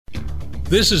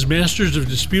This is Masters of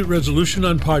Dispute Resolution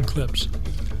on Podclips.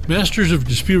 Masters of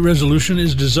Dispute Resolution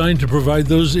is designed to provide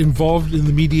those involved in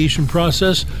the mediation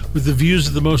process with the views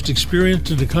of the most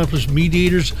experienced and accomplished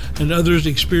mediators and others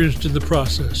experienced in the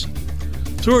process.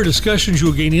 Through our discussions, you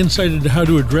will gain insight into how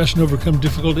to address and overcome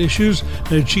difficult issues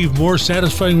and achieve more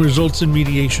satisfying results in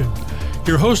mediation.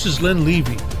 Your host is Len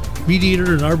Levy,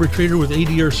 mediator and arbitrator with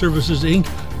ADR Services, Inc.,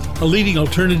 a leading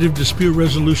alternative dispute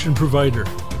resolution provider.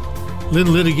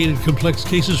 Len litigated complex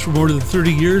cases for more than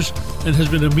 30 years and has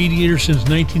been a mediator since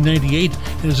 1998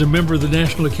 and is a member of the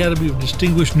National Academy of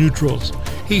Distinguished Neutrals.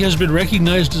 He has been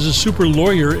recognized as a super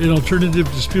lawyer in alternative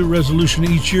dispute resolution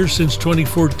each year since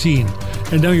 2014.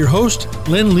 And now your host,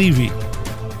 Len Levy.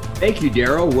 Thank you,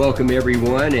 Daryl. Welcome,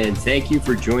 everyone, and thank you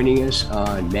for joining us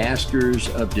on Masters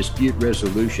of Dispute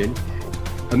Resolution,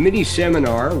 a mini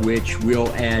seminar which will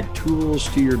add tools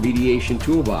to your mediation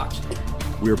toolbox.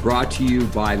 We're brought to you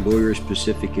by Lawyers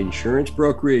Pacific Insurance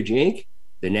Brokerage, Inc.,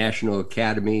 the National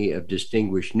Academy of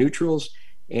Distinguished Neutrals,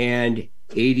 and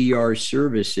ADR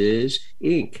Services,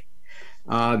 Inc.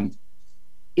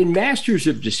 In Masters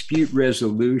of Dispute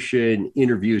Resolution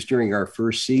interviews during our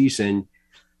first season,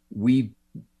 we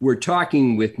were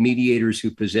talking with mediators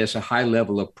who possess a high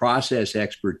level of process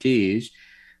expertise,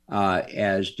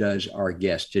 as does our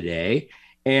guest today,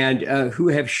 and who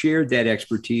have shared that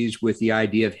expertise with the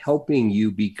idea of helping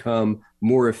you become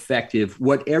more effective,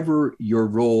 whatever your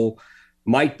role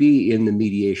might be in the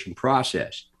mediation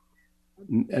process.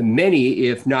 Many,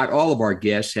 if not all of our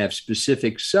guests, have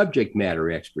specific subject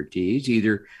matter expertise,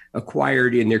 either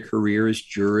acquired in their career as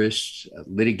jurists,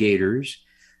 litigators,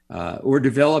 or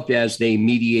developed as they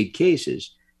mediate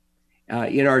cases.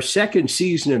 In our second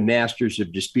season of Masters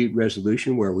of Dispute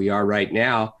Resolution, where we are right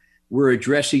now, we're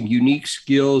addressing unique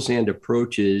skills and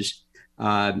approaches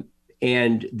and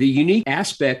the unique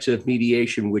aspects of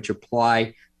mediation which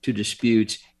apply to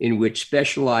disputes in which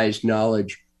specialized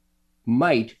knowledge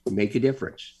might make a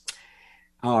difference.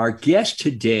 Our guest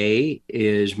today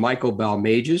is Michael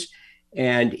Balmages,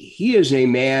 and he is a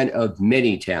man of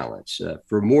many talents.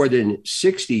 For more than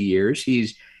 60 years,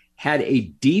 he's had a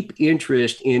deep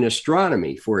interest in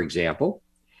astronomy, for example,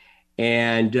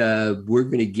 and we're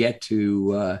going to get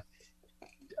to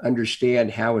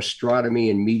understand how astronomy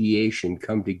and mediation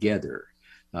come together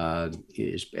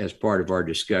as part of our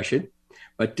discussion.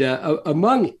 But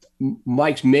among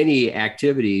Mike's many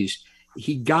activities,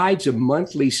 he guides a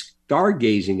monthly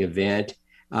stargazing event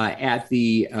at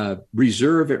the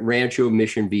reserve at Rancho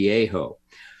Mission Viejo.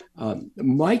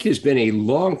 Mike has been a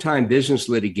longtime business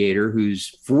litigator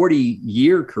whose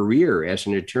 40-year career as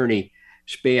an attorney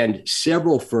spanned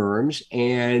several firms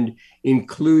and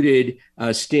included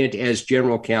a stint as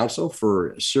general counsel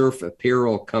for surf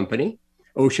apparel company,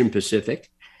 Ocean Pacific.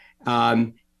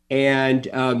 Mike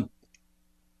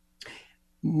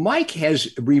has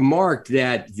remarked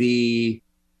that the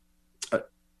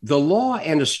law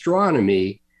and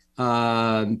astronomy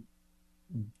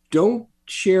don't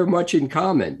share much in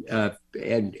common.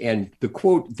 And the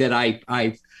quote that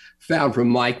I found from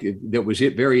Mike that was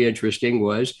very interesting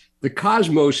was, "The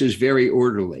cosmos is very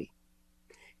orderly,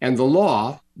 and the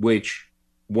law, which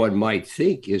one might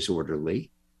think is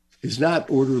orderly, is not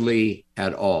orderly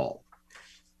at all."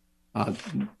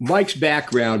 Mike's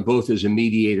background, both as a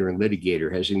mediator and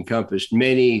litigator, has encompassed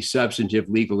many substantive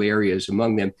legal areas,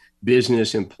 among them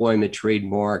business, employment,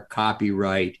 trademark,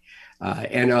 copyright,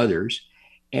 and others.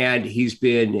 And he's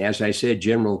been, as I said,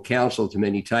 general counsel to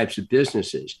many types of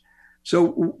businesses.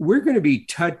 So we're going to be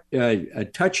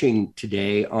touching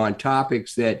today on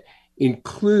topics that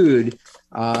include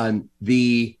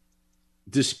the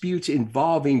disputes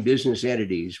involving business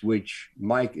entities, which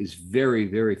Mike is very,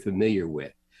 very familiar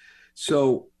with.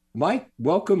 So, Mike,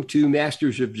 welcome to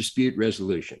Masters of Dispute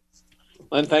Resolution.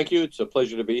 Len, thank you. It's a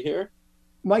pleasure to be here.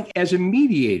 Mike, as a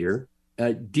mediator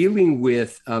dealing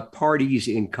with parties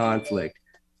in conflict,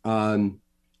 aren't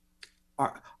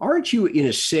you, in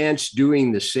a sense,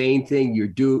 doing the same thing you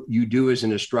do as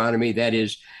an astronomy? That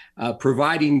is,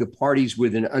 providing the parties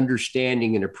with an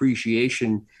understanding and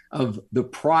appreciation of the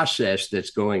process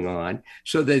that's going on,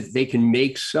 so that they can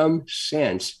make some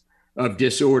sense of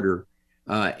disorder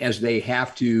as they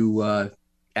have to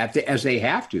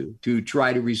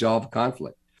try to resolve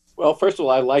conflict. Well, first of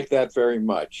all, I like that very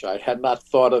much. I had not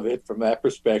thought of it from that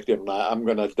perspective, and I'm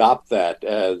going to adopt that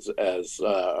as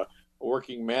a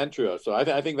working mantra. So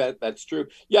I think that's true.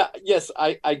 Yeah, yes,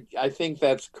 I think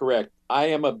that's correct. I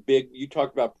am you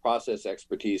talked about process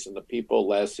expertise, and the people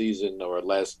last season or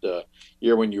last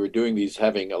year when you were doing these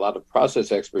having a lot of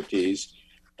process expertise.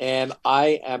 And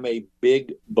I am a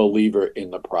big believer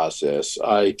in the process.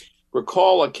 I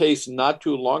recall a case not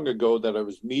too long ago that I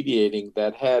was mediating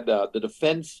that had the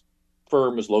defense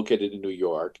firm is located in New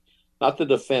York, not the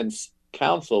defense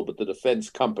counsel, but the defense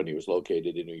company was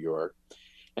located in New York.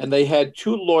 And they had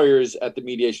two lawyers at the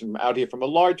mediation out here from a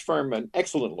large firm, and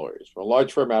excellent lawyers from a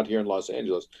large firm out here in Los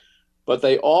Angeles. But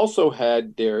they also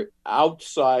had their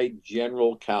outside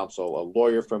general counsel, a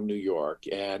lawyer from New York.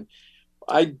 And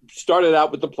I started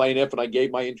out with the plaintiff, and I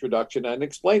gave my introduction and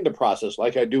explained the process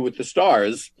like I do with the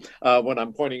stars when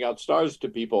I'm pointing out stars to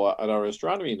people at our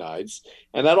astronomy nights.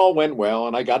 And that all went well,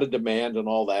 and I got a demand and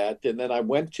all that. And then I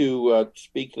went to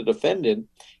speak to the defendant,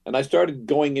 and I started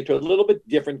going into a little bit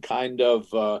different kind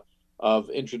of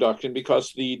introduction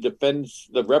because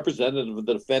the representative of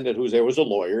the defendant who was there was a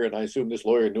lawyer, and I assume this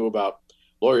lawyer knew about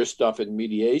lawyer stuff in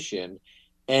mediation,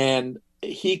 and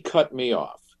he cut me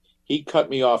off. He cut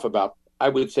me off about, I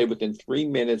would say, within 3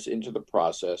 minutes into the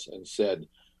process, and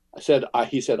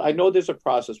he said, I know there's a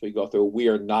process we go through. We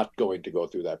are not going to go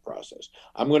through that process.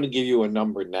 I'm going to give you a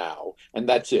number now, and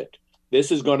that's it.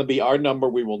 This is going to be our number.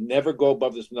 We will never go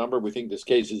above this number. We think this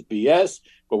case is BS,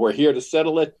 but we're here to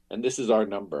settle it, and this is our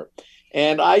number.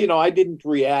 And I didn't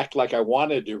react like I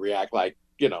wanted to react, like,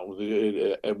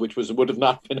 which would have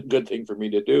not been a good thing for me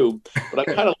to do. But I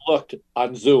kind of looked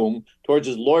on Zoom towards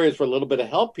his lawyers for a little bit of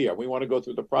help here. We want to go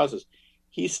through the process.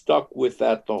 He stuck with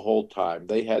that the whole time.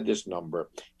 They had this number.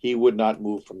 He would not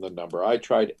move from the number. I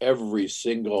tried every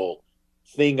single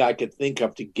thing I could think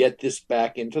of to get this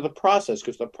back into the process,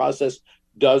 because the process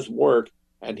does work,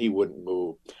 and he wouldn't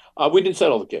move. We didn't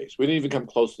settle the case. We didn't even come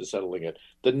close to settling it.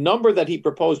 The number that he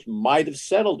proposed might have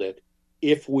settled it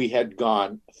if we had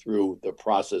gone through the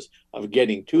process of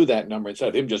getting to that number instead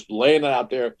of him just laying it out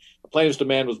there. The plaintiff's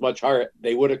demand was much higher.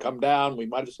 They would have come down. We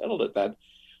might have settled it then,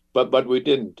 but we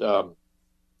didn't.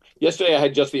 Yesterday, I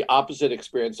had just the opposite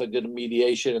experience. I did a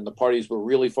mediation, and the parties were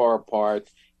really far apart,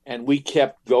 and we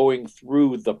kept going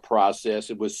through the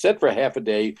process. It was set for half a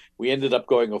day. We ended up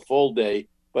going a full day,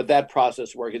 but that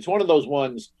process worked. It's one of those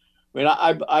ones. I mean,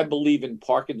 I believe in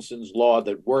Parkinson's law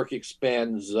that work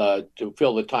expands to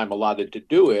fill the time allotted to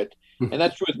do it. And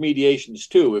that's true with mediations,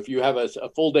 too. If you have a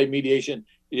full day mediation,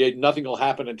 nothing will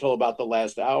happen until about the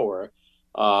last hour.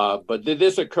 But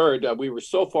this occurred. We were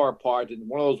so far apart, and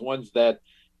one of those ones that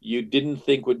you didn't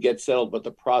think would get settled, but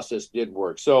the process did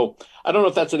work. So I don't know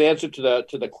if that's an answer to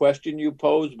the question you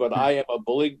posed, but I am a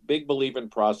big believer in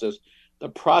process. The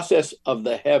process of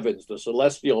the heavens, the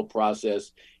celestial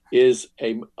process, is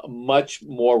a much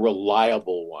more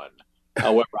reliable one.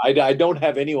 However, I don't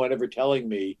have anyone ever telling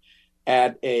me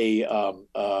at an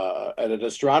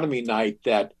astronomy night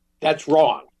that that's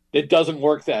wrong. It doesn't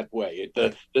work that way.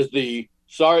 The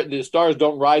stars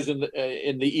don't rise in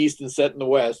the east and set in the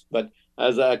west. But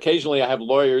as occasionally I have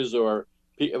lawyers or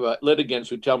litigants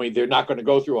who tell me they're not going to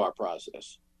go through our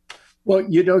process. Well,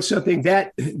 something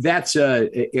that's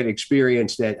an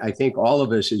experience that I think all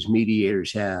of us as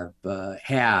mediators have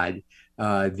had.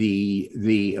 We'll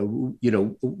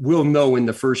know in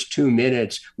the first 2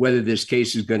 minutes whether this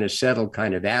case is going to settle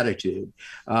kind of attitude,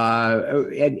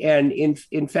 and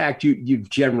in fact, you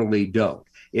generally don't.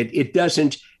 It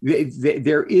doesn't.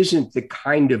 There isn't the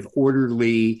kind of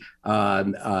orderly,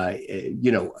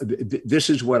 this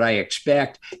is what I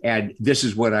expect and this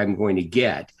is what I'm going to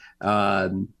get.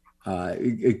 Kind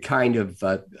of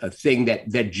a thing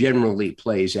that generally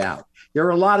plays out. There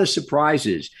are a lot of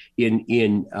surprises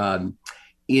in a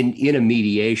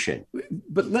mediation.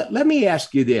 But let me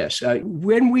ask you this: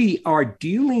 when we are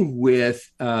dealing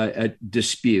with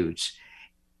disputes,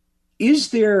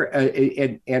 is there?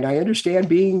 And I understand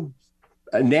being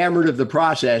enamored of the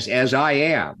process as I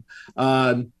am.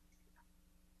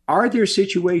 Are there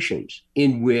situations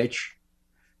in which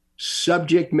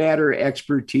subject matter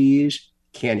expertise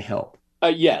can help?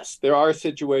 Yes, there are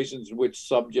situations in which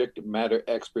subject matter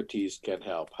expertise can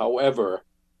help. However,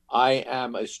 I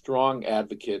am a strong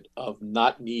advocate of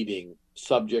not needing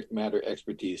subject matter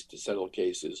expertise to settle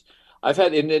cases. I've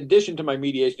had, in addition to my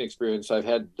mediation experience, I've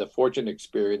had the fortunate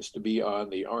experience to be on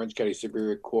the Orange County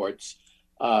Superior Court's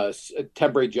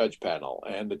temporary judge panel.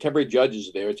 And the temporary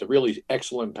judges there, it's a really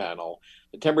excellent panel.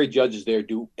 The temporary judges there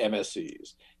do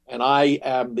MSCs. And I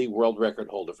am the world record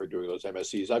holder for doing those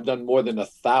MSCs. I've done more than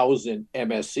 1,000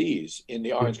 MSCs in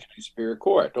the Orange County Superior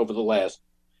Court over the last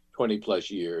 20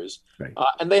 plus years. Right.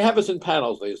 And they have us in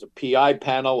panels. There's a PI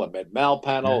panel, a med-mal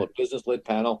panel, a business lit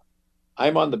panel.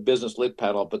 I'm on the business lit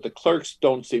panel, but the clerks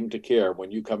don't seem to care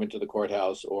when you come into the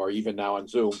courthouse or even now on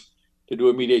Zoom to do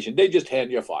a mediation. They just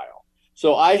hand you a file.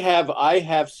 So I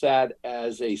have sat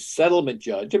as a settlement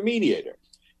judge, a mediator,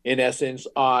 in essence,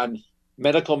 on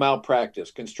medical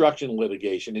malpractice, construction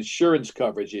litigation, insurance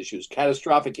coverage issues,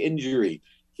 catastrophic injury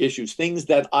issues, things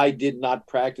that I did not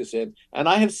practice in, and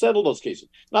I have settled those cases.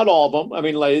 Not all of them. I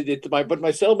mean, but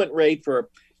my settlement rate for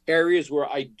areas where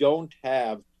I don't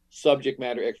have subject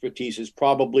matter expertise is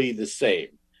probably the same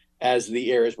as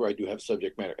the areas where I do have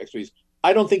subject matter expertise.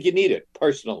 I don't think you need it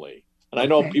personally, and I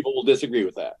know people will disagree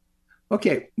with that.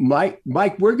 Okay, Mike,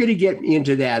 we're going to get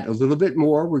into that a little bit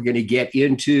more. We're going to get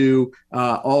into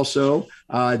also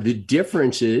the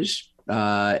differences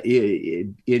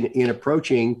in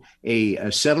approaching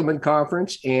a settlement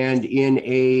conference and in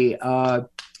a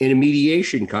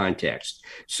mediation context.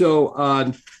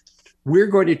 So we're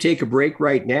going to take a break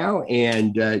right now,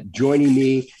 and joining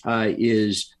me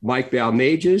is Mike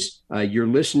Balmages. You're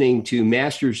listening to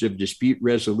Masters of Dispute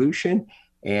Resolution,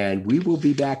 and we will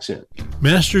be back soon.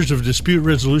 Masters of Dispute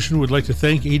Resolution would like to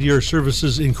thank ADR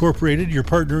Services Incorporated, your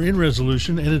partner in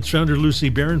resolution, and its founder, Lucy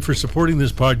Barron, for supporting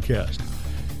this podcast.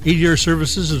 ADR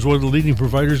Services is one of the leading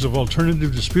providers of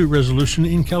alternative dispute resolution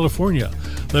in California.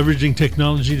 Leveraging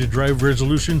technology to drive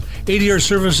resolution, ADR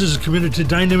Services is committed to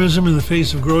dynamism in the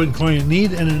face of growing client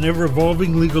need and an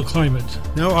ever-evolving legal climate.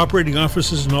 Now operating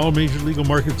offices in all major legal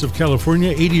markets of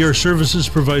California, ADR Services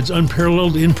provides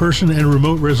unparalleled in-person and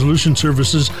remote resolution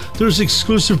services through its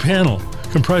exclusive panel,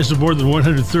 comprised of more than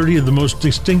 130 of the most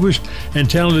distinguished and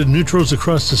talented neutrals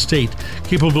across the state,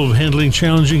 capable of handling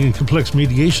challenging and complex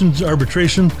mediations,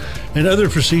 arbitration, and other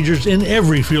procedures in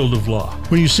every field of law.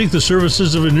 When you seek the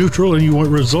services of a neutral and you want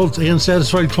results and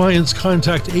satisfied clients,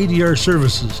 contact ADR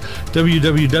Services,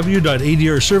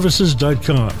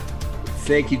 www.adrservices.com.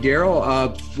 Thank you,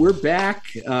 Daryl. We're back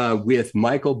with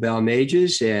Michael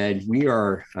Balmages, and we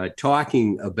are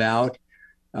talking about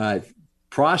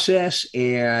process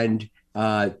and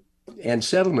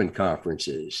settlement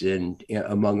conferences, and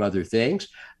among other things.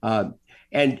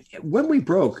 And when we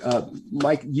broke,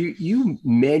 Mike, you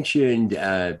mentioned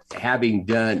having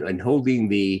done and holding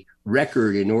the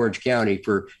record in Orange County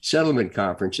for settlement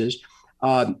conferences.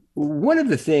 One of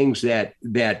the things that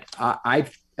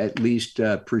I've at least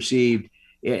perceived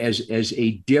as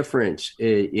a difference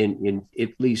in at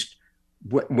least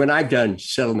when I've done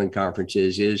settlement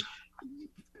conferences is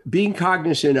being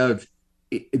cognizant of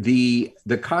the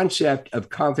concept of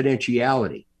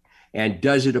confidentiality. And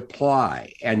does it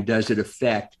apply, and does it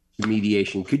affect the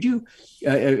mediation? Could you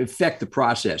affect the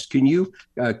process? Can you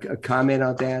comment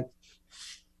on that?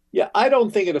 Yeah, I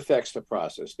don't think it affects the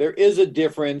process. There is a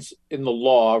difference in the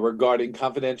law regarding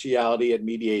confidentiality at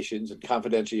mediations and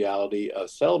confidentiality of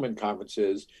settlement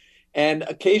conferences. And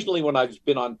occasionally when I've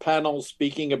been on panels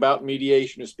speaking about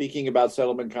mediation or speaking about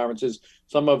settlement conferences,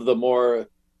 some of the more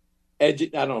I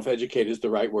don't know if educated is the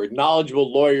right word,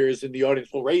 knowledgeable lawyers in the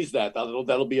audience will raise that.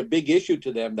 That'll be a big issue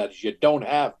to them, that you don't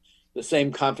have the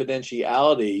same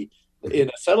confidentiality in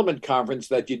a settlement conference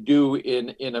that you do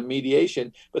in a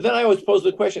mediation. But then I always pose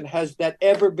the question, has that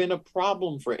ever been a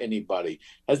problem for anybody?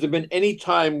 Has there been any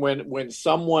time when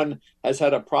someone has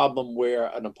had a problem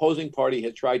where an opposing party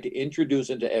has tried to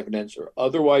introduce into evidence or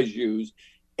otherwise use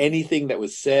anything that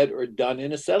was said or done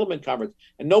in a settlement conference?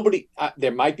 And nobody,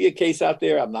 there might be a case out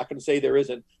there, I'm not going to say there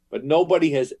isn't, but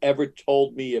nobody has ever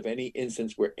told me of any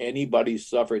instance where anybody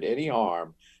suffered any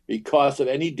harm because of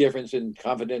any difference in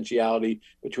confidentiality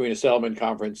between a settlement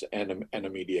conference and a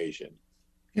mediation.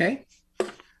 Okay.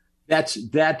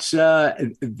 That's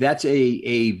a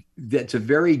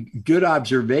very good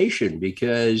observation,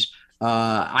 because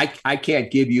I can't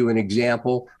give you an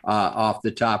example off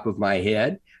the top of my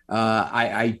head.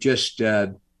 I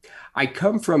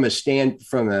come from a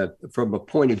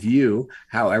point of view,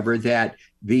 however, that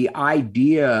the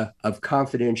idea of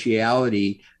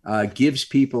confidentiality gives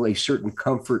people a certain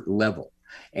comfort level.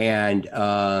 And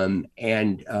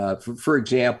for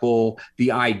example,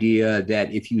 the idea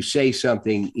that if you say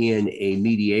something in a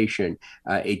mediation,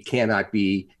 it cannot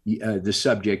be the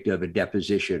subject of a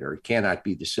deposition, or it cannot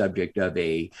be the subject of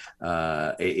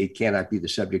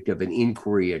an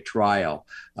inquiry at trial.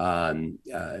 Didn't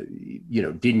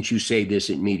you say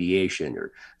this in mediation,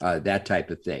 or that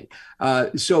type of thing?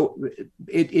 So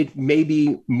it may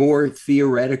be more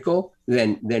theoretical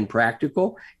than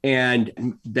practical,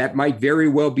 and that might very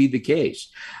well be the case.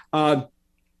 Let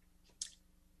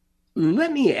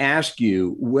me ask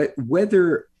you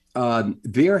whether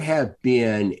there have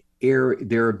been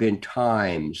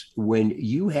times when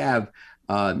you have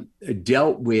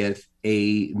dealt with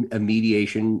a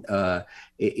mediation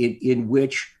in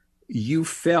which you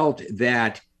felt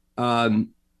that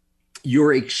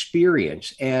your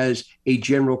experience as a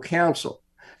general counsel,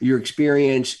 your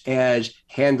experience as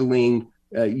handling,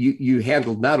 you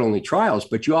handled not only trials,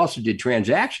 but you also did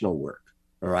transactional work.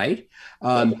 All right.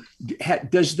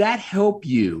 Does that help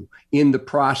you in the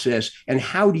process? And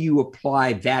how do you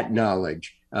apply that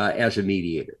knowledge as a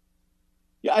mediator?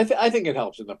 Yeah, I think it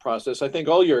helps in the process. I think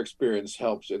all your experience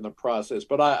helps in the process.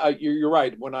 But you're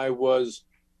right. When I was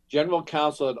general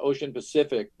counsel at Ocean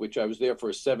Pacific, which I was there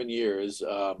for 7 years,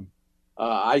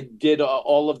 I did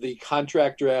all of the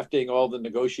contract drafting, all the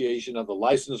negotiation of the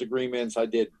license agreements. I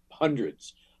did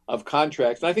hundreds of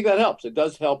contracts. And I think that helps. It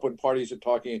does help when parties are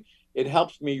talking. It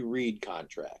helps me read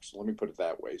contracts. Let me put it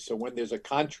that way. So when there's a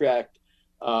contract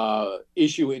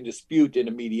issue in dispute in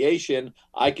a mediation,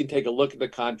 I can take a look at the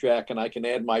contract and I can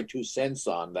add my 2 cents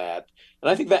on that. And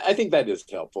I think that is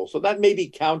helpful. So that may be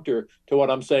counter to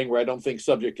what I'm saying, where I don't think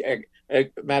subject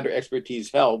matter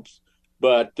expertise helps,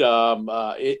 but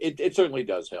it certainly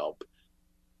does help.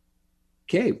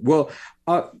 Okay, well,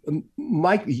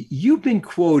 Mike, you've been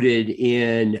quoted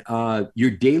in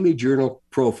your daily journal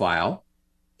profile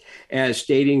as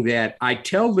stating that I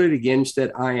tell litigants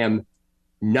that I am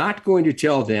not going to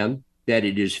tell them that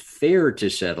it is fair to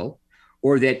settle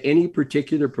or that any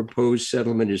particular proposed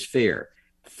settlement is fair.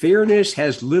 Fairness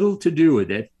has little to do with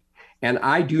it, and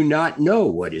I do not know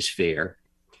what is fair.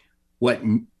 What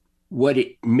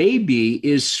it may be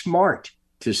is smart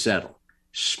to settle.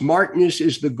 Smartness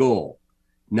is the goal,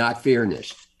 not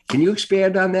fairness. Can you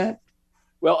expand on that?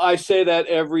 Well, I say that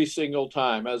every single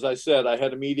time. As I said, I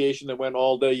had a mediation that went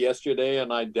all day yesterday,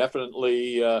 and I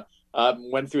definitely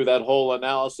went through that whole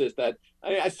analysis. That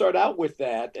I start out with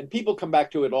that, and people come back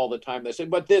to it all the time. They say,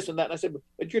 but this and that. And I said,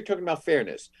 but you're talking about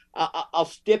fairness. I'll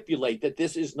stipulate that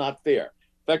this is not fair.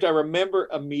 In fact, I remember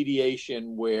a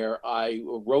mediation where I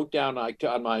wrote down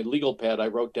on my legal pad, I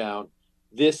wrote down,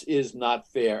 this is not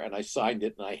fair, and I signed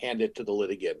it, and I handed it to the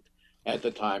litigant at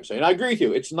the time saying, I agree with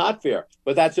you, it's not fair,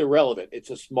 but that's irrelevant. It's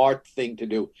a smart thing to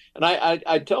do. And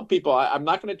I tell people, I'm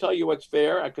not going to tell you what's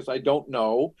fair because I don't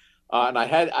know. And I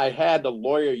had a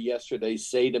lawyer yesterday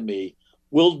say to me,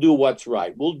 we'll do what's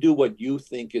right. We'll do what you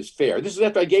think is fair. This is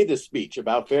after I gave this speech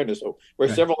about fairness. So we're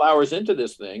several hours into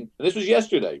this thing, and this was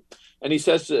yesterday. And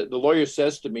the lawyer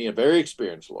says to me, a very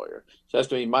experienced lawyer, says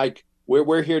to me, Mike,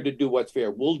 we're here to do what's fair.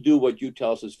 We'll do what you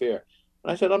tell us is fair.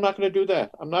 And I said, I'm not going to do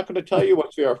that. I'm not going to tell you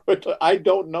what's fair. I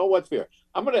don't know what's fair.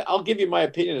 I'll give you my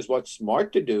opinion as what's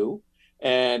smart to do.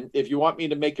 And if you want me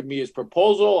to make me his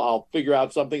proposal, I'll figure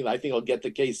out something that I think will get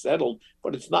the case settled.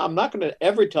 But I'm not going to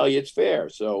ever tell you it's fair.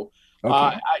 So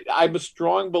okay. I'm a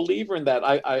strong believer in that.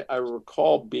 I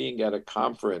recall being at a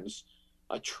conference,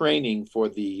 a training for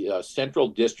the Central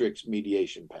District's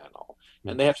mediation panel.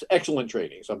 And they have excellent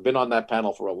trainings. I've been on that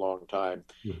panel for a long time.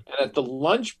 And at the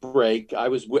lunch break, I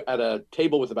was at a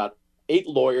table with about 8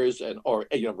 lawyers or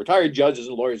retired judges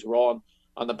and lawyers who were all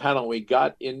on the panel. We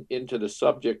got into the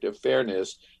subject of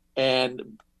fairness,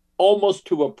 and almost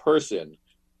to a person,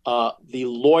 the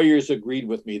lawyers agreed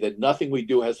with me that nothing we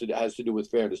do has to do with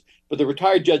fairness. But the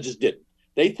retired judges didn't.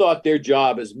 They thought their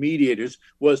job as mediators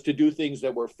was to do things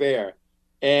that were fair.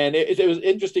 And it was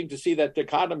interesting to see that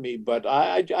dichotomy, but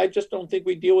I just don't think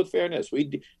we deal with fairness.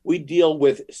 We deal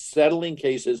with settling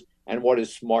cases and what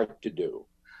is smart to do.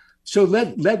 So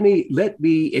let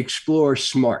me explore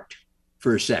smart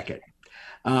for a second.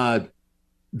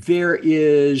 There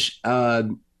is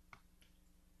an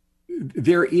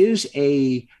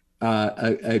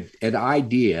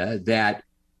idea that,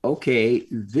 okay,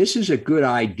 this is a good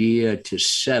idea to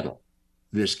settle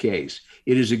this case.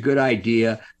 It is a good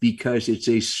idea because it's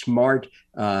a smart.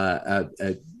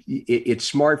 It's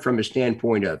smart from a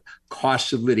standpoint of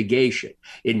costs of litigation.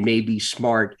 It may be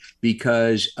smart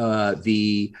because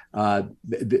the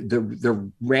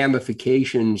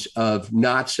ramifications of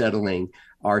not settling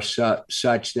are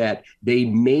such that they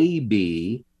may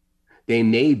be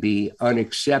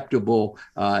unacceptable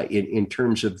in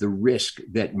terms of the risk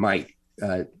that might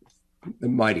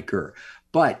occur.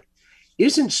 But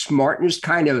isn't smartness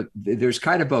there's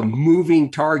kind of a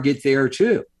moving target there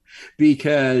too,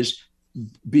 because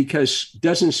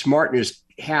doesn't smartness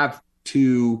have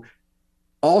to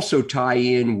also tie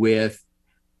in with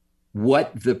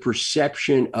what the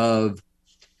perception of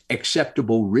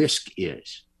acceptable risk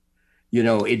is?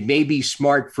 It may be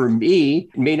smart for me,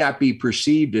 it may not be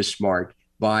perceived as smart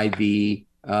by the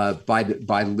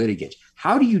litigants.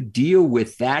 How do you deal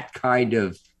with that kind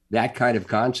of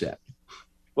concept?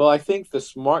 Well, I think the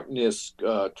smartness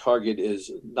target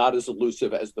is not as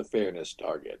elusive as the fairness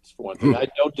target. For one thing, I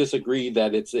don't disagree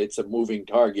that it's a moving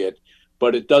target,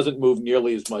 but it doesn't move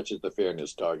nearly as much as the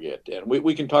fairness target. And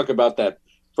we can talk about that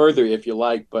further if you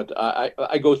like, but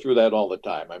I go through that all the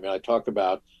time. I mean, I talk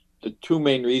about the 2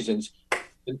 main reasons.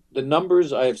 The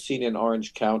numbers I have seen in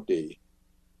Orange County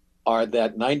are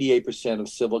that 98% of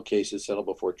civil cases settle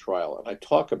before trial. And I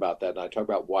talk about that, and I talk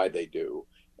about why they do.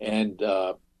 And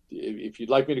if you'd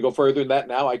like me to go further than that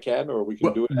now, I can, or we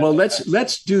can do it. Well,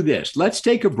 let's do this. Let's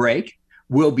take a break.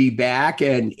 We'll be back,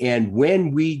 and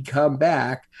when we come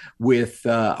back with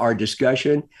our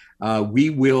discussion, we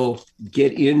will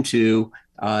get into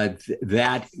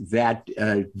that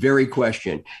very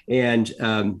question.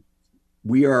 And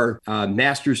we are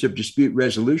masters of dispute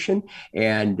resolution,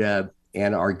 and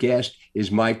our guest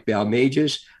is Mike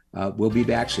Balmages. We'll be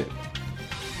back soon.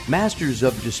 Masters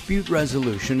of Dispute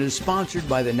Resolution is sponsored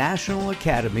by the National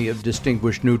Academy of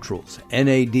Distinguished Neutrals.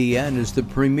 NADN is the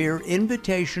premier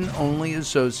invitation-only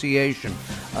association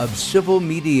of civil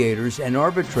mediators and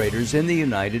arbitrators in the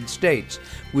United States,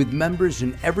 with members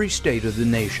in every state of the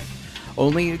nation.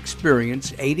 Only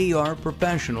experienced ADR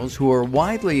professionals who are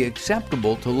widely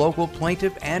acceptable to local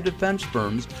plaintiff and defense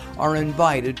firms are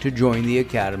invited to join the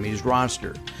Academy's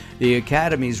roster. The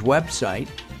Academy's website,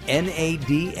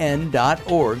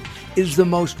 NADN.org, is the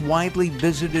most widely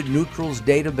visited neutrals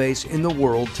database in the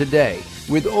world today,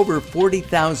 with over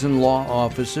 40,000 law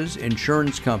offices,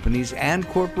 insurance companies, and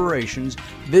corporations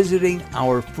visiting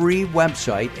our free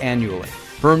website annually.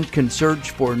 Firms can search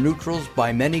for neutrals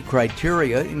by many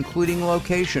criteria, including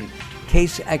location,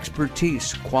 case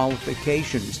expertise,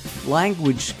 qualifications,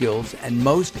 language skills, and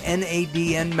most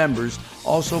NADN members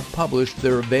also publish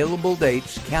their available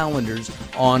dates, calendars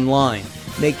online,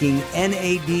 making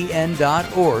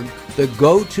NADN.org the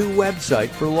go-to website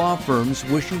for law firms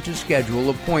wishing to schedule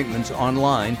appointments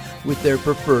online with their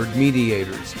preferred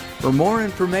mediators. For more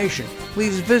information,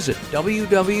 please visit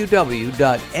www.nadn.org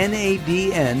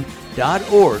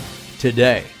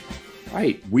today. All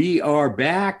right, we are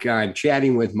back. I'm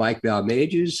chatting with Mike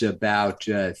Balmages about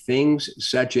things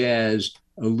such as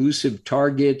elusive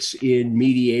targets in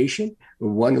mediation.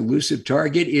 One elusive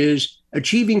target is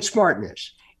achieving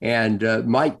smartness. And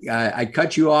Mike, I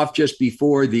cut you off just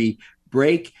before the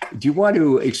break. Do you want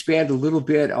to expand a little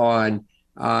bit on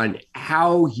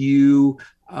how you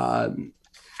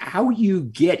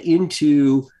get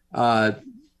into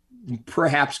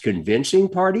perhaps convincing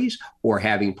parties or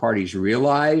having parties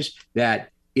realize that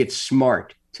it's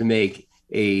smart to make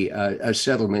a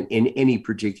settlement in any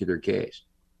particular case?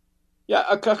 Yeah,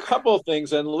 a couple of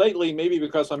things. And lately, maybe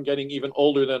because I'm getting even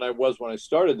older than I was when I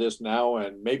started this now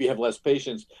and maybe have less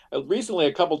patience, recently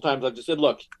a couple of times I've just said,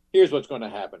 look, here's what's going to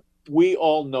happen. We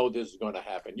all know this is going to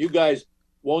happen. You guys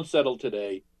won't settle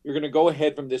today. You're going to go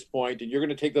ahead from this point, and you're going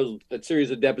to take that series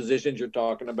of depositions you're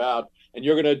talking about, and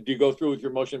you're going to go through with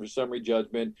your motion for summary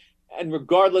judgment. And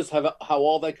regardless of how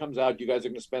all that comes out, you guys are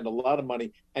going to spend a lot of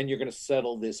money, and you're going to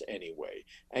settle this anyway.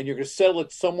 And you're going to settle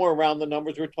it somewhere around the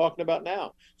numbers we're talking about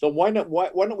now. So why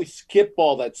don't we skip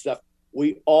all that stuff?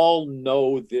 We all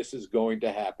know this is going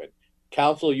to happen.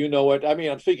 Counsel, you know it. I mean,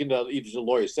 I'm speaking to each of the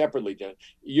lawyers separately, Jen.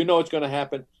 You know it's going to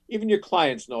happen. Even your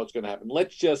clients know it's going to happen.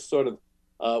 Let's just sort of,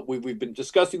 we've been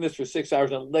discussing this for 6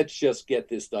 hours, and let's just get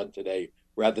this done today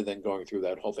rather than going through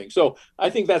that whole thing. So I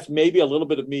think that's maybe a little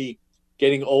bit of me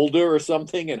getting older or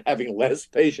something and having less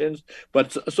patience.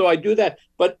 But so I do that.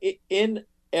 But in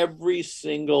every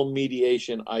single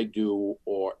mediation I do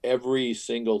or every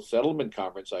single settlement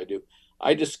conference I do,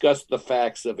 I discuss the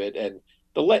facts of it. And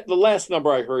the last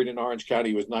number I heard in Orange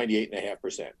County was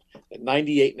 98.5%.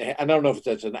 98.5%. I don't know if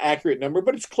that's an accurate number,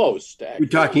 but it's close to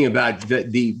accurate. You're talking about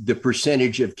the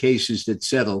percentage of cases that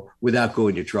settle without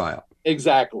going to trial.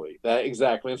 Exactly.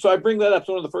 And so I bring that up. It's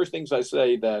one of the first things I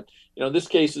say that, this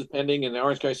case is pending in the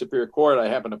Orange County Superior Court. I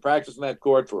happen to practice in that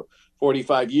court for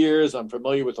 45 years. I'm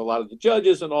familiar with a lot of the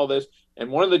judges and all this. And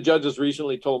one of the judges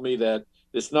recently told me that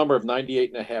this number of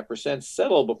 98.5%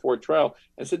 settle before trial,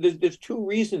 and said there's two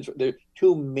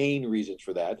main reasons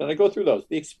for that. And I go through those.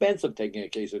 The expense of taking a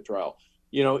case at trial.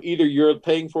 Either you're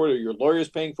paying for it or your lawyer's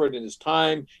paying for it in his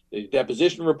time, the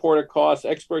deposition reporter costs,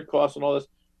 expert costs, and all this.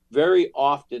 Very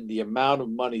often, the amount of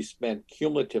money spent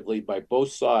cumulatively by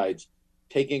both sides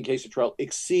taking a case of trial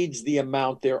exceeds the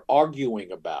amount they're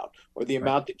arguing about or the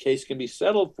amount the case can be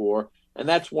settled for. And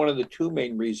that's one of the two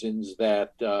main reasons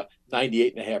that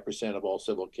 98.5% of all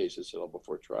civil cases settle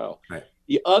before trial. Right.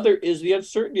 The other is the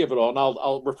uncertainty of it all. And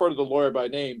I'll refer to the lawyer by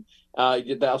name.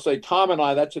 I'll say Tom and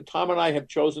I have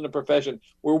chosen a profession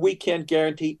where we can't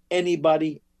guarantee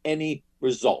anybody any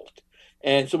result.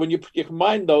 And so when you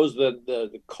combine those,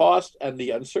 the cost and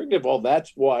the uncertainty of all,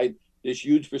 that's why this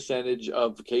huge percentage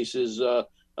of cases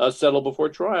settle before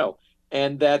trial.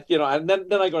 And that, and then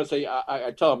I'm going to say,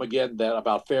 I tell them again that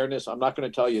about fairness. I'm not going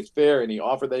to tell you it's fair, any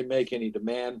offer they make, any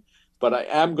demand, but I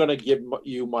am going to give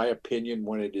you my opinion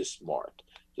when it is smart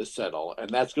to settle. And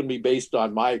that's going to be based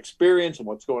on my experience and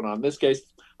what's going on in this case.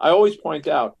 I always point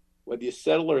out, whether you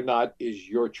settle or not is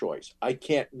your choice. I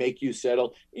can't make you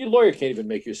settle. Your lawyer can't even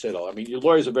make you settle. I mean, your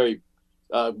lawyer is a very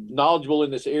knowledgeable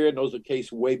in this area, knows the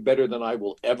case way better than I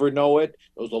will ever know it,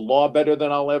 knows the law better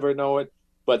than I'll ever know it.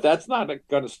 But that's not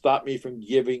going to stop me from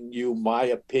giving you my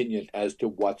opinion as to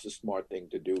what's a smart thing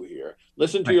to do here.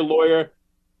 Listen to your lawyer,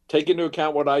 take into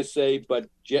account what I say, but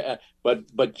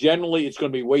generally it's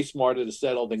going to be way smarter to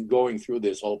settle than going through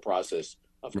this whole process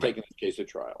of taking the case to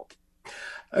trial.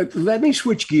 Let me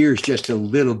switch gears just a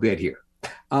little bit here.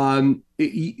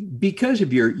 Because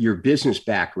of your business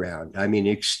background, I mean,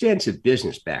 extensive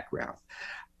business background,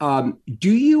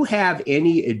 do you have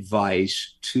any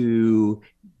advice to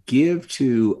give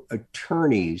to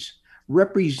attorneys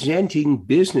representing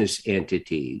business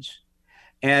entities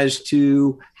as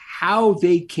to how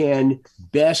they can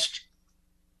best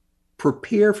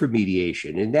prepare for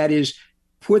mediation? And that is,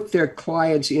 put their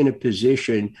clients in a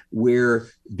position where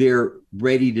they're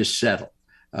ready to settle.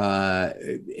 For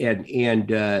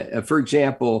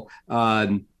example,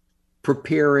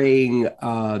 preparing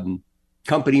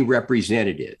company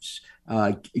representatives,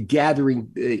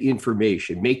 gathering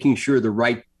information, making sure the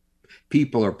right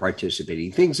people are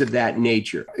participating, things of that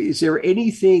nature. Is there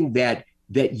anything that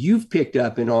you've picked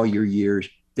up in all your years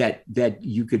that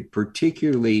you could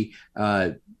particularly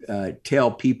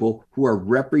tell people who are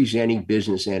representing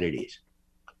business entities?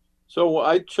 So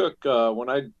I took the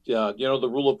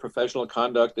rule of professional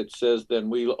conduct that says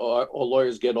then all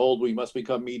lawyers get old, we must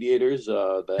become mediators.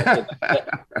 So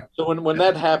when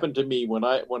that happened to me, when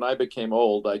I became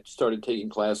old, I started taking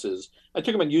classes. I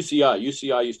took them in UCI.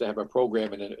 UCI used to have a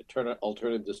program in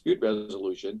alternative dispute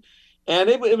resolution, and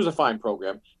it was a fine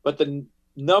program. But the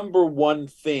number one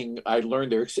thing I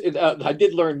learned there, I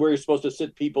did learn where you're supposed to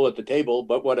sit people at the table,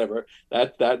 but whatever,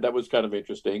 that was kind of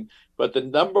interesting. But the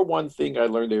number one thing I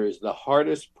learned there is the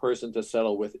hardest person to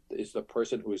settle with is the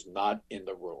person who is not in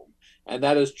the room. And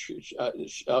that is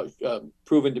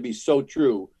proven to be so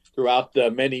true throughout the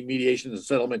many mediations and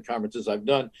settlement conferences I've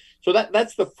done. So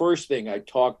that's the first thing I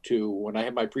talk to when I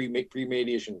have my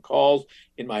pre-mediation calls,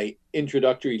 in my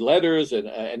introductory letters and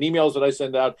emails that I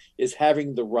send out, is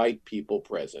having the right people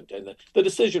present and the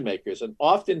decision makers. And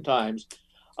oftentimes,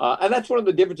 and that's one of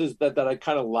the differences that I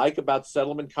kind of like about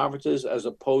settlement conferences as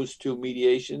opposed to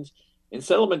mediations. In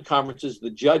settlement conferences, the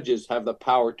judges have the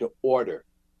power to order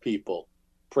people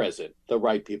present, the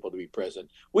right people to be present.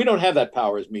 We don't have that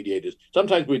power as mediators.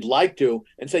 Sometimes we'd like to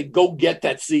and say, go get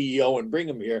that CEO and bring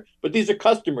them here. But these are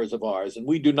customers of ours, and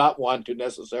we do not want to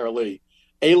necessarily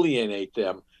alienate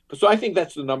them. So I think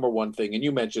that's the number one thing. And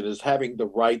you mentioned is having the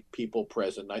right people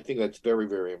present. I think that's very,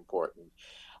 very important.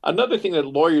 Another thing that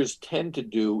lawyers tend to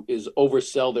do is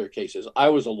oversell their cases. I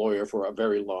was a lawyer for a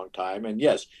very long time. And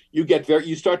yes, you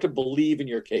start to believe in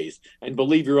your case and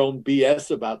believe your own BS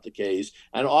about the case.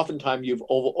 And oftentimes you've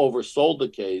oversold the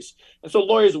case. And so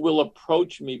lawyers will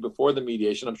approach me before the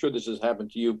mediation, I'm sure this has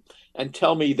happened to you, and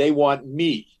tell me they want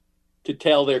me to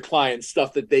tell their client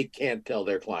stuff that they can't tell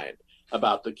their client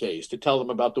about the case, to tell them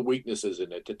about the weaknesses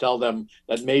in it, to tell them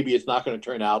that maybe it's not going to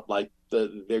turn out like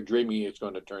they're dreaming it's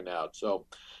going to turn out. So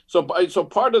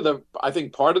part of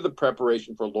the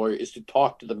preparation for a lawyer is to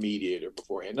talk to the mediator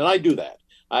beforehand, and I do that.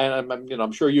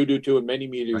 I'm sure you do too, and many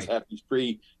mediators have these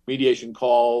pre-mediation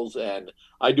calls, and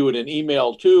I do it in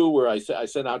email too, where I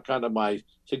send out kind of my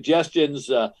suggestions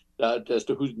as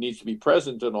to who needs to be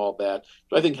present and all that.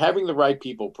 So I think having the right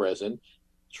people present,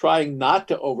 trying not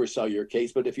to oversell your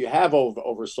case, but if you have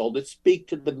oversold it, speak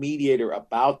to the mediator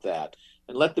about that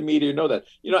and let the mediator know that.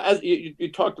 As you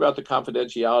talked about the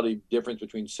confidentiality difference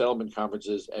between settlement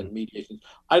conferences and mediations,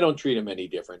 I don't treat them any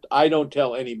different. I don't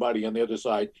tell anybody on the other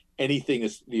side anything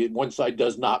one side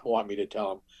does not want me to tell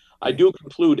them. I do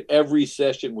conclude every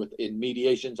session in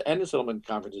mediations and in settlement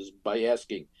conferences by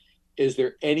asking, is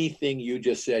there anything you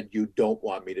just said you don't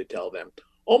want me to tell them?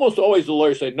 Almost always the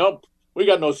lawyers say, nope, we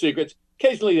got no secrets.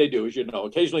 Occasionally they do, as you know.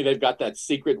 Occasionally they've got that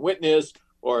secret witness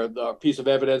or a piece of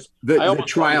evidence. The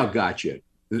trial got you.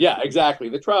 Yeah, exactly.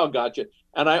 The trial got you.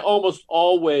 And I almost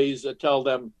always tell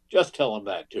them, just tell them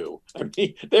that too. I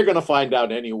mean, they're going to find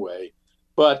out anyway.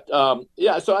 But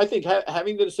so I think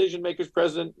having the decision makers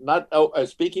present, not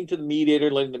speaking to the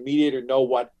mediator, letting the mediator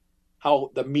know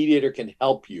how the mediator can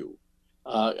help you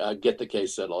get the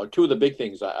case settled, are two of the big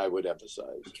things I would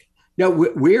emphasize. Now,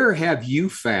 where have you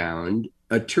found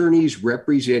attorneys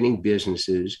representing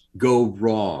businesses go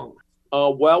wrong?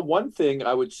 Well, one thing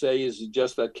I would say is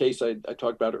just that case I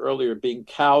talked about earlier, being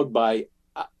cowed by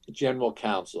general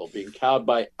counsel, being cowed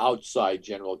by outside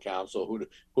general counsel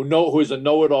who is a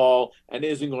know-it-all and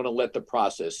isn't going to let the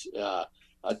process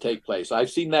take place.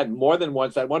 I've seen that more than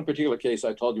once. That one particular case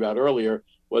I told you about earlier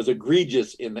was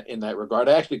egregious in that regard.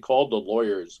 I actually called the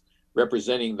lawyers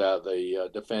representing the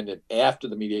defendant after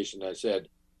the mediation. I said,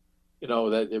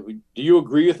 do you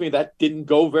agree with me? That didn't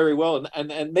go very well.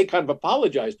 And they kind of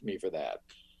apologized to me for that.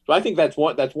 So I think that's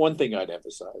one thing I'd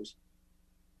emphasize.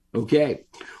 Okay.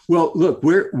 Well, look,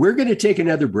 we're going to take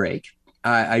another break.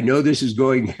 I know this is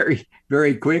going very,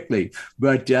 very quickly,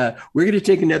 but we're going to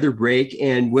take another break.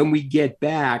 And when we get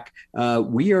back,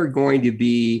 we are going to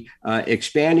be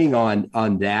expanding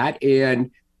on that.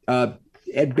 And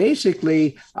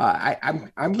basically,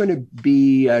 I'm going to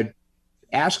be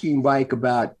asking Mike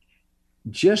about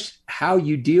just how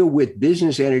you deal with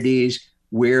business entities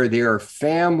where there are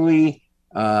family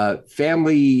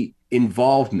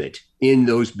involvement in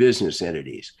those business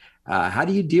entities. How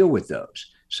do you deal with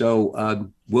those? So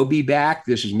we'll be back.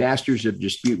 This is Masters of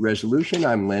Dispute Resolution.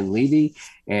 I'm Len Levy,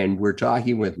 and we're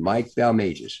talking with Mike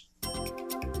Balmages.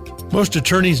 Most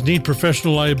attorneys need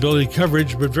professional liability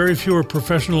coverage, but very few are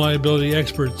professional liability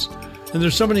experts. And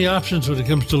there's so many options when it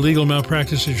comes to legal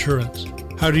malpractice insurance.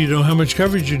 How do you know how much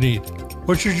coverage you need?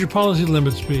 What should your policy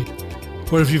limits be?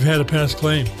 What if you've had a past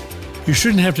claim? You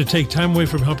shouldn't have to take time away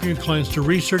from helping your clients to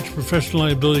research professional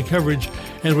liability coverage,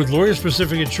 and with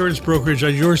lawyer-specific insurance brokerage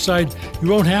on your side, you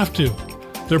won't have to.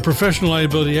 They're professional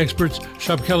liability experts.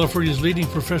 Shop California's leading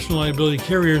professional liability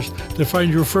carriers to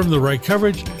find your firm the right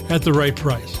coverage at the right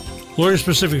price.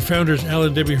 Lawyer-specific founders Al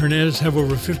and Debbie Hernandez have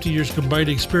over 50 years combined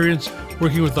experience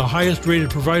working with the highest-rated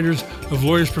providers of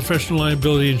lawyers' professional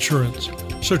liability insurance.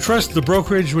 So trust the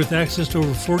brokerage with access to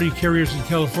over 40 carriers in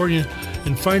California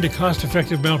and find a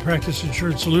cost-effective malpractice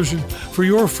insurance solution for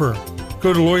your firm.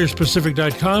 Go to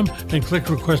lawyerspecific.com and click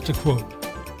Request a Quote.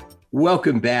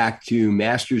 Welcome back to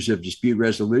Masters of Dispute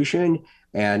Resolution,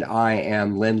 and I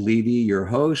am Len Levy, your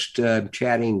host,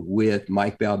 chatting with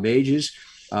Mike Balmages,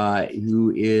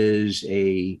 who is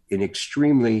an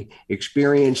extremely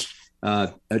experienced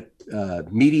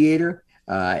mediator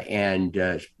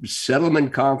and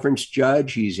settlement conference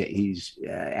judge. He's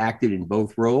acted in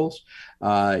both roles.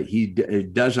 He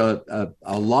does a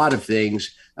lot of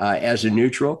things as a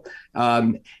neutral.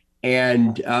 Mike,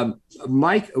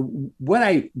 what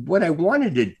I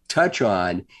wanted to touch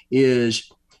on is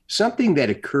something that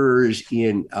occurs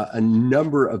in a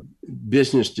number of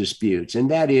business disputes,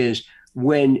 and that is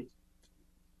when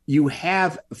you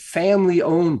have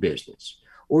family-owned business,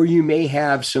 or you may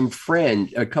have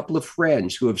a couple of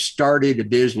friends who have started a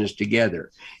business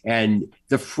together, and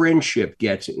the friendship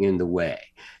gets in the way,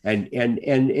 and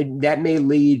that may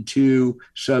lead to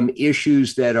some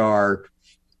issues that are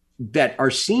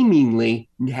seemingly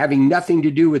having nothing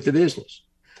to do with the business.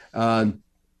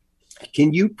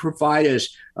 Can you provide us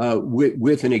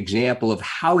with an example of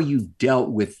how you dealt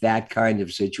with that kind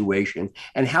of situation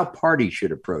and how parties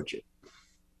should approach it?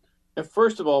 And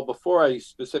first of all, before I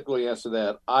specifically answer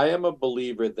that, I am a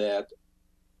believer that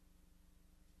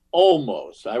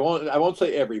almost, I won't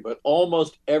say every, but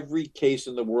almost every case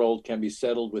in the world can be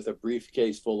settled with a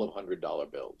briefcase full of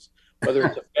 $100 bills. Whether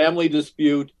it's a family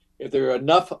dispute, if there are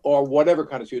enough, or whatever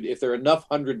kind of dispute, if there are enough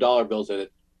 $100 bills in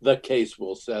it, the case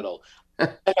will settle. I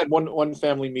had one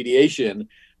family mediation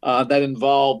that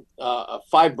involved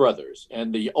 5 brothers,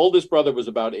 and the oldest brother was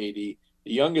about 80.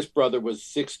 The youngest brother was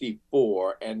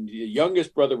 64, and the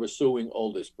youngest brother was suing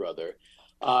oldest brother.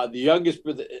 The youngest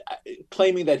brother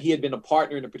claiming that he had been a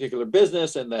partner in a particular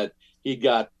business and that he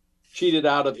got cheated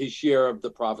out of his share of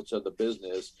the profits of the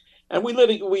business. And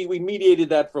we mediated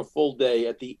that for a full day,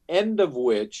 at the end of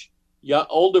which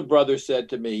older brother said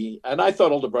to me, and I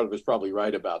thought older brother was probably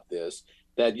right about this,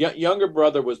 that younger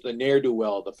brother was the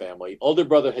ne'er-do-well of the family. Older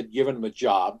brother had given him a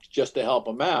job just to help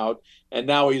him out, and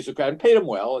now and paid him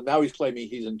well, and now he's claiming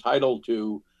he's entitled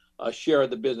to a share of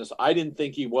the business. I didn't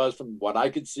think he was, from what I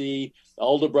could see. The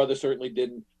older brother certainly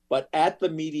didn't. But at the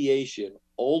mediation,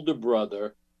 older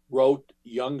brother wrote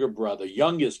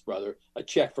youngest brother, a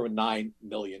check for $9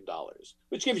 million,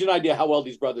 which gives you an idea how well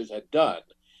these brothers had done.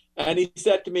 And he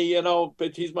said to me,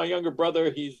 but he's my younger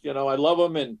brother. He's, I love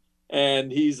him,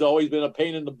 and he's always been a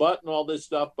pain in the butt and all this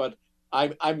stuff, but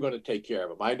I'm going to take care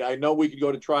of him. I know we could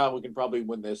go to trial. We can probably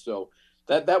win this. So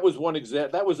that was one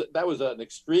example. That was an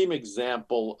extreme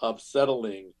example of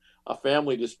settling a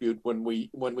family dispute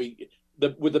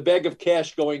with the bag of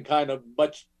cash going kind of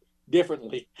much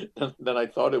differently than I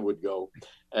thought it would go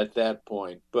at that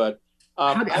point. But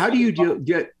how do you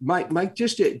do, Mike?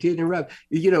 Just to interrupt,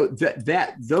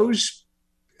 those.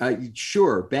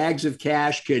 Sure, bags of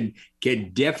cash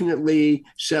can definitely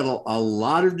settle a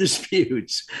lot of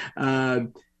disputes.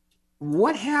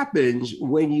 What happens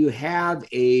when you have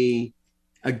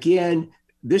again,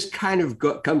 this kind of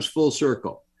comes full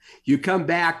circle. You come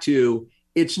back to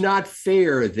it's not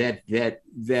fair that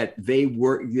they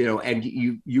were, and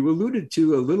you alluded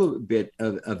to a little bit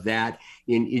of that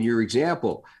in your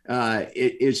example.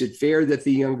 Is it fair that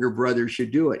the younger brother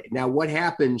should do it? Now, what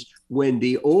happens when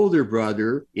the older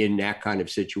brother in that kind of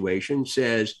situation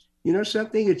says,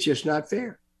 something, it's just not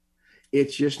fair.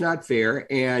 It's just not fair.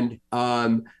 And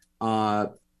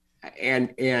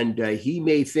he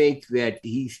may think that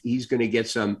he's going to get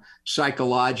some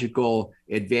psychological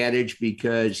advantage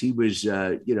because he was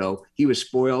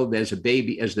spoiled as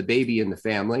the baby in the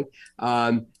family,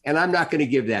 and I'm not going to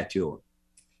give that to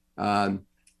him.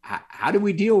 How do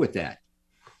we deal with that?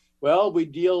 Well, we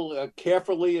deal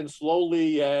carefully and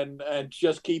slowly, and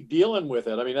just keep dealing with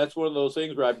it. I mean, that's one of those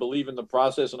things where I believe in the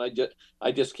process, and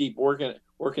I just keep working it.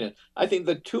 I think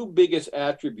the two biggest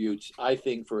attributes, I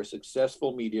think, for a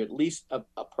successful media, at least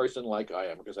a person like I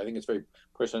am, because I think it's very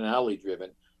personality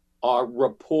driven, are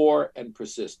rapport and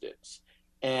persistence.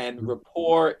 And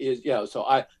rapport is,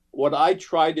 what I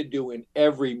try to do in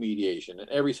every mediation and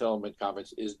every settlement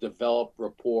conference is develop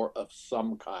rapport of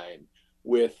some kind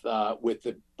with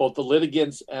both the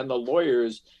litigants and the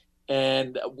lawyers.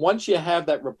 And once you have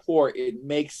that rapport, it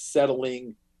makes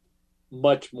settling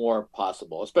much more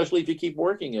possible, especially if you keep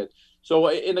working it. So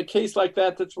in a case like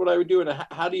that, that's what I would do. And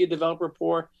how do you develop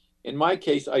rapport? In my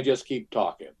case, I just keep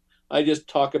talking. I just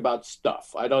talk about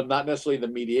stuff. Not necessarily the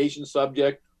mediation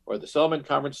subject or the settlement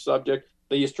conference subject.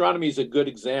 The astronomy is a good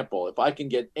example. If I can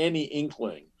get any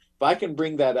inkling, if I can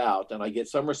bring that out and I get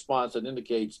some response that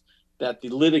indicates that the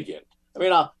litigant,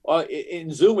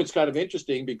 in Zoom, it's kind of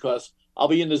interesting because I'll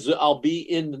be in the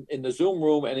Zoom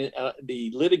room, and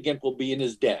the litigant will be in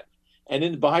his den,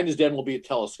 and behind his den will be a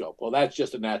telescope. Well, that's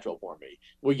just a natural for me.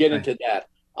 We get into that.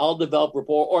 I'll develop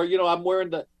rapport, or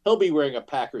he'll be wearing a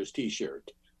Packers T-shirt,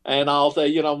 and I'll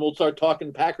say, we'll start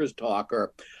talking Packers talk,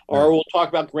 or we'll talk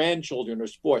about grandchildren or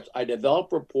sports. I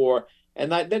develop rapport,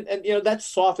 and that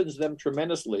softens them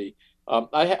tremendously.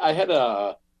 I had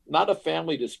not a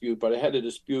family dispute, but I had a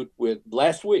dispute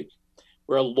last week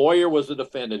where a lawyer was the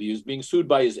defendant. He was being sued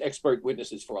by his expert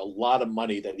witnesses for a lot of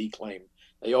money that he claimed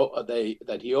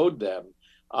that he owed them,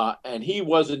 and he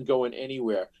wasn't going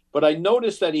anywhere. But I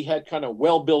noticed that he had kind of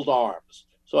well-built arms.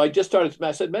 So I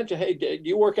said, mention, hey, do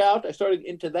you work out? I started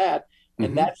into that,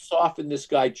 and that softened this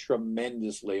guy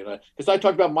tremendously. Because I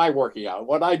talked about my working out,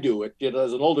 what I do as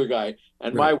an older guy,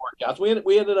 and my workouts.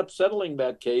 We ended up settling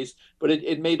that case, but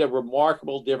it made a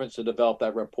remarkable difference to develop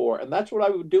that rapport. And that's what I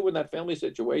would do in that family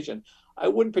situation. I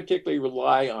wouldn't particularly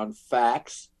rely on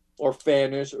facts or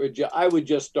fairness, I would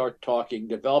just start talking,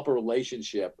 develop a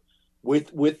relationship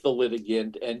with the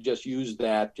litigant, and just use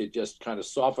that to just kind of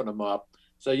soften them up.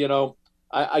 So,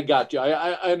 I got you.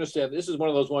 I understand. This is one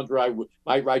of those ones where I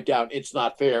might write down, it's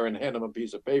not fair, and hand him a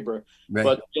piece of paper. Right.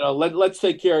 But, let's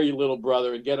take care of your little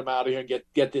brother and get him out of here and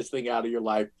get this thing out of your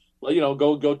life.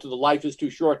 Go to the life is too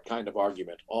short kind of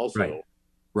argument also.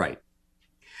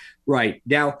 Right.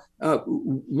 Now,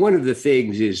 one of the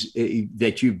things is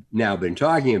that you've now been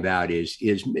talking about is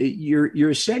you're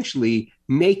essentially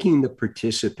making the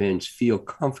participants feel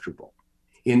comfortable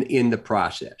in the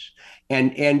process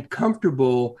and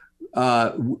comfortable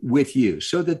with you,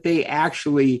 so that they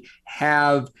actually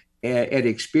have an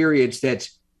experience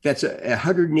that's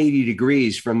 180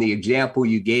 degrees from the example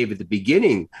you gave at the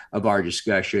beginning of our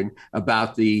discussion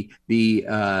about the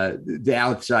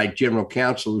outside general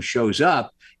counsel who shows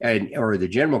up, or the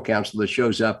general counsel that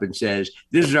shows up and says,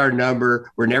 this is our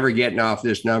number, we're never getting off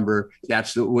this number,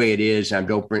 that's the way it is,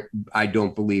 I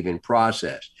don't believe in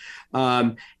process.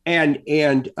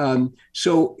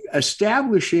 So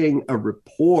establishing a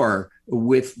rapport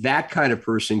with that kind of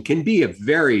person can be a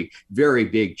very, very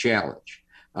big challenge.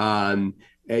 There's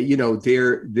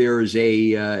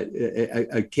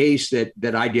a case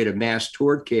that I did, a mass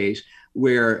tort case,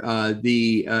 where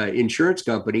the insurance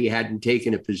company hadn't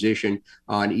taken a position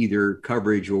on either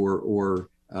coverage or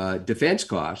defense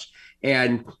costs,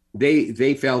 and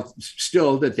they felt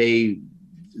still that they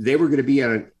were going to be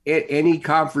on any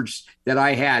conference that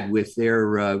I had with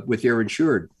their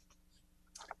insured.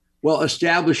 Well,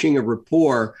 establishing a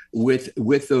rapport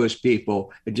with those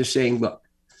people and just saying, look,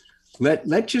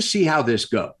 let's just see how this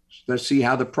goes. Let's see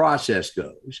how the process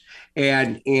goes,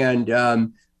 and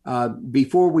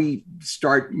before we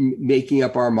start making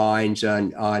up our minds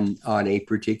on a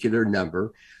particular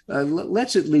number,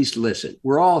 let's at least listen.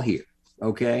 We're all here,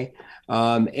 okay?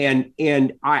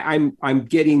 And I'm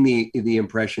getting the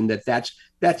impression that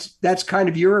that's kind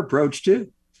of your approach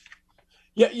too.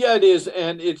 Yeah, it is,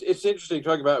 and it's interesting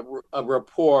talking about a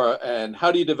rapport and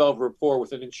how do you develop rapport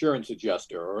with an insurance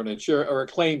adjuster or or a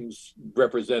claims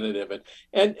representative,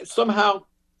 and somehow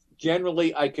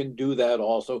generally I can do that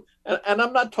also. And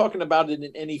I'm not talking about it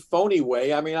in any phony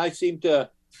way. I mean,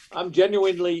 I'm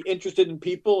genuinely interested in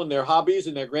people and their hobbies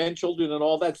and their grandchildren and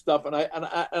all that stuff. And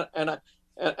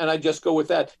I just go with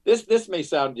that. This may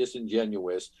sound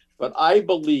disingenuous, but I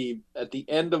believe at the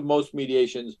end of most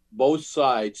mediations, both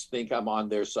sides think I'm on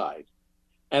their side.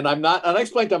 And I'm not, and I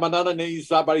explained to them, I'm not on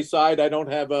anybody's side. I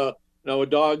don't have a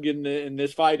dog in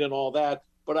this fight and all that.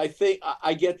 But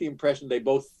I get the impression they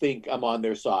both think I'm on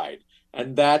their side.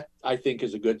 And that, I think,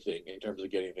 is a good thing in terms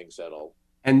of getting things settled.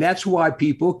 And that's why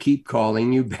people keep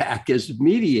calling you back as a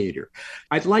mediator.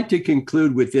 I'd like to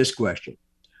conclude with this question.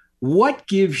 What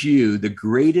gives you the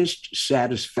greatest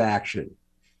satisfaction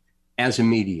as a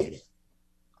mediator?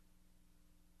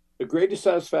 The greatest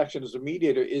satisfaction as a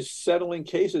mediator is settling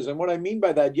cases. And what I mean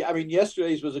by that, I mean,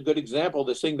 yesterday's was a good example,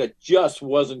 this thing that just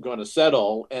wasn't going to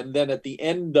settle. And then at the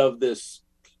end of this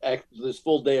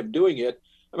full day of doing it,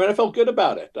 I mean, I felt good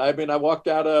about it. I mean, I walked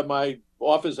out of my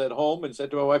office at home and said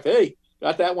to my wife, hey,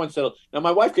 got that one settled. Now,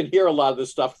 my wife can hear a lot of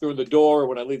this stuff through the door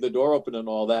when I leave the door open and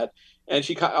all that. And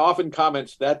she often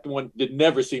comments that one did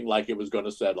never seem like it was going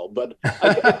to settle. But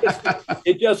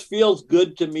it just feels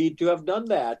good to me to have done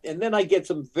that. And then I get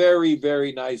some very,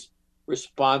 very nice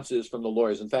responses from the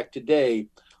lawyers. In fact, today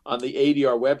on the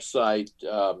ADR website,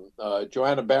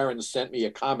 Joanna Barron sent me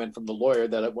a comment from the lawyer,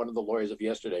 one of the lawyers of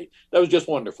yesterday. That was just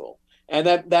wonderful. And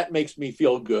that makes me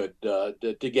feel good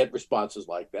to get responses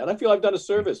like that. I feel I've done a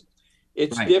service.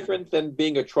 It's right. Different than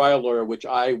being a trial lawyer, which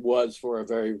I was for a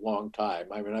very long time.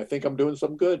 I mean, I think I'm doing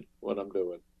some good what I'm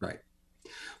doing. Right.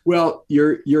 Well,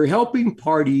 you're helping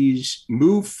parties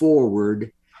move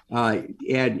forward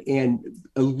and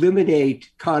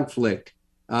eliminate conflict,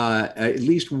 at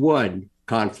least one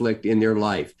conflict in their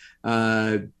life.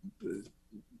 Lord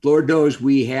knows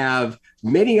we have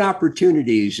many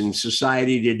opportunities in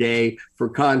society today for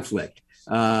conflict.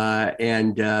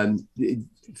 And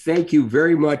thank you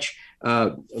very much,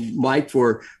 Mike,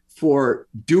 for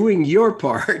doing your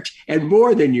part and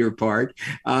more than your part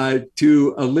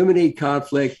to eliminate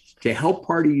conflict, to help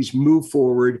parties move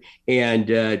forward, and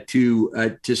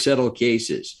to settle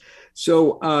cases.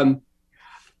 So,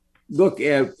 look,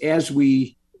 as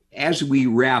we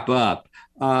wrap up,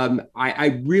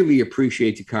 I really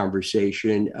appreciate the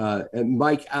conversation,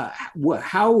 Mike.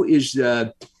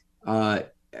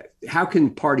 How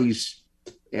can parties,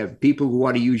 people who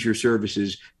want to use your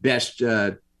services, best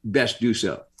do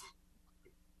so?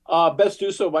 Best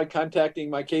do so by contacting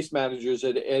my case managers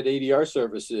at ADR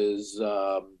Services.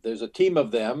 There's a team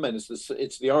of them, and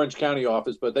it's the Orange County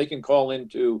office, but they can call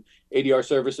into ADR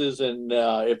Services, and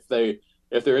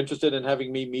if they're interested in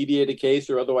having me mediate a case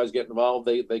or otherwise get involved,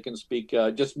 they can speak.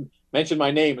 Just mention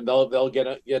my name, and they'll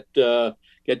get you to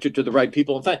the right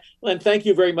people. And thank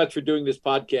you very much for doing this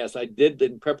podcast. I did,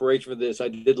 in preparation for this, I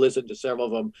did listen to several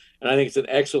of them, and I think it's an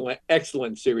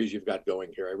excellent series you've got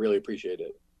going here. I really appreciate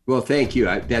it. Well, thank you.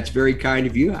 That's very kind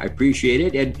of you. I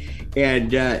appreciate it.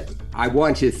 And I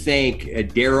want to thank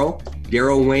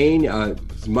Daryl Wayne,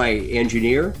 my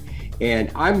engineer. And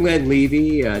I'm Len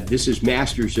Levy. This is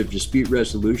Masters of Dispute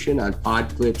Resolution on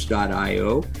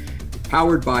podclips.io,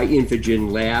 powered by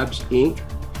Infogen Labs, Inc.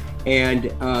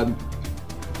 And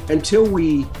until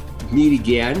we meet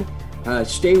again,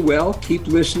 stay well, keep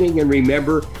listening, and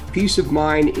remember, peace of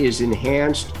mind is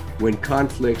enhanced when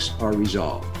conflicts are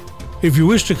resolved. If you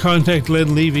wish to contact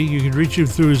Len Levy, you can reach him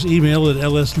through his email at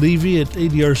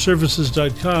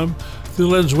lslevy@adrservices.com, through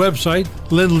Len's website,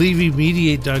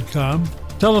 lenlevymediate.com.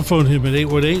 Telephone him at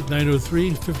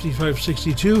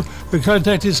 818-903-5562, or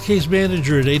contact his case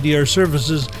manager at ADR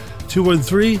Services,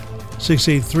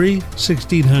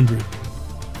 213-683-1600.